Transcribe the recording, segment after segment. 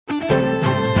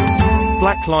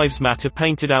Black Lives Matter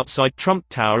painted outside Trump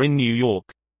Tower in New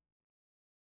York.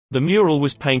 The mural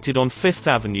was painted on Fifth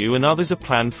Avenue and others are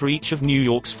planned for each of New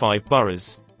York's 5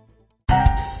 boroughs.